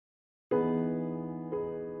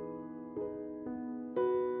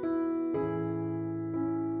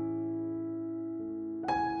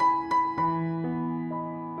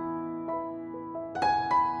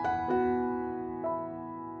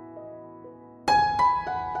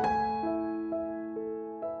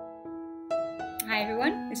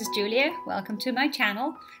This is Julia. Welcome to my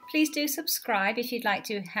channel. Please do subscribe if you'd like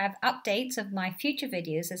to have updates of my future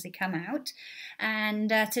videos as they come out. And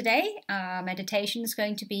today our meditation is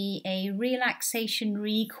going to be a relaxation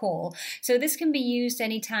recall. So this can be used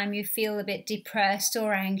anytime you feel a bit depressed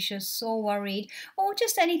or anxious or worried, or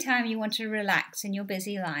just anytime you want to relax in your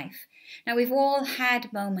busy life. Now, we've all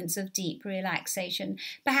had moments of deep relaxation,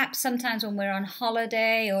 perhaps sometimes when we're on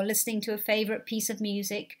holiday or listening to a favourite piece of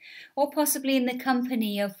music, or possibly in the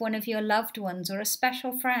company of one of your loved ones or a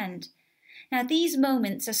special friend. Now, these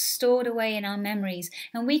moments are stored away in our memories,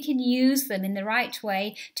 and we can use them in the right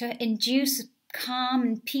way to induce a calm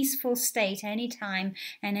and peaceful state anytime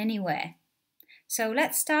and anywhere. So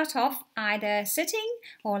let's start off either sitting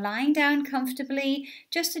or lying down comfortably.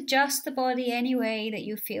 Just adjust the body any way that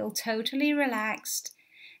you feel totally relaxed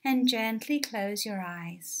and gently close your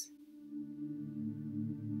eyes.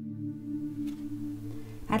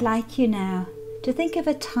 I'd like you now to think of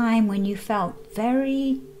a time when you felt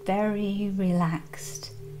very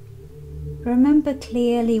relaxed. Remember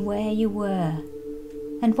clearly where you were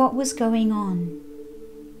and what was going on.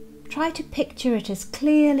 Try to picture it as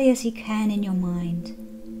clearly as you can in your mind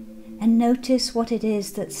and notice what it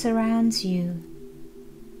is that surrounds you.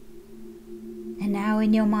 And now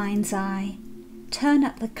in your mind's eye, turn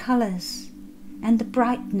up the colours and the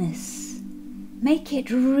brightness. Make it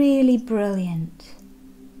really brilliant.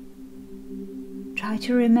 Try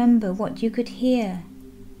to remember what you could hear.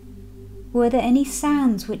 Were there any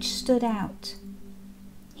sounds which stood out?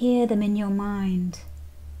 Hear them in your mind.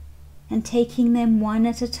 And taking them one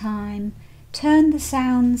at a time, turn the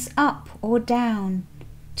sounds up or down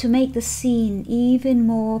to make the scene even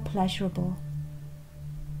more pleasurable.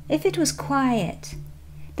 If it was quiet,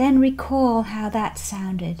 then recall how that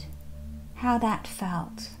sounded, how that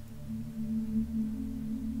felt.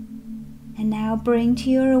 And now bring to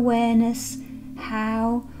your awareness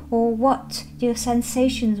how or what your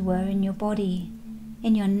sensations were in your body,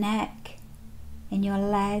 in your neck, in your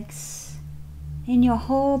legs, in your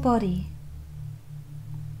whole body.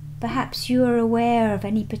 Perhaps you are aware of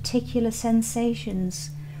any particular sensations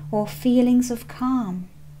or feelings of calm.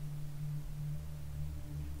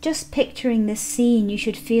 Just picturing this scene, you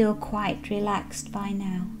should feel quite relaxed by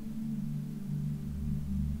now.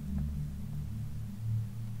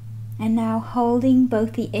 And now, holding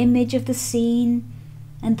both the image of the scene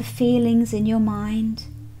and the feelings in your mind,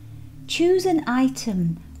 choose an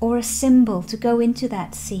item or a symbol to go into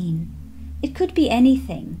that scene. It could be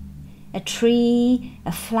anything, a tree,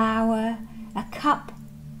 a flower, a cup,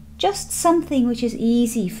 just something which is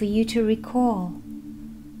easy for you to recall.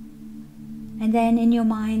 And then in your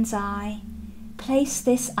mind's eye, place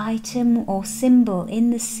this item or symbol in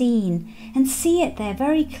the scene and see it there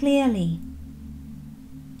very clearly.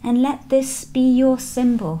 And let this be your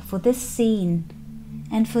symbol for this scene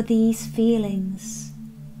and for these feelings.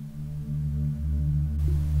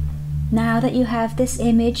 Now that you have this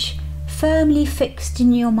image firmly fixed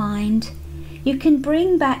in your mind, you can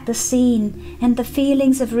bring back the scene and the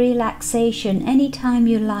feelings of relaxation anytime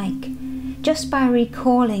you like, just by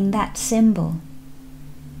recalling that symbol.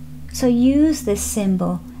 So use this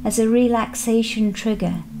symbol as a relaxation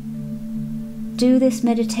trigger. Do this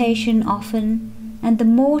meditation often, and the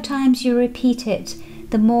more times you repeat it,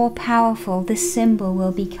 the more powerful this symbol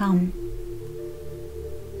will become.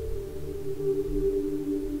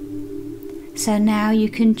 So now you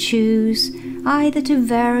can choose either to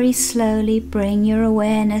very slowly bring your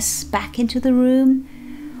awareness back into the room,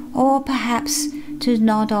 or perhaps to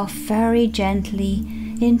nod off very gently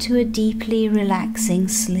into a deeply relaxing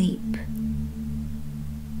sleep.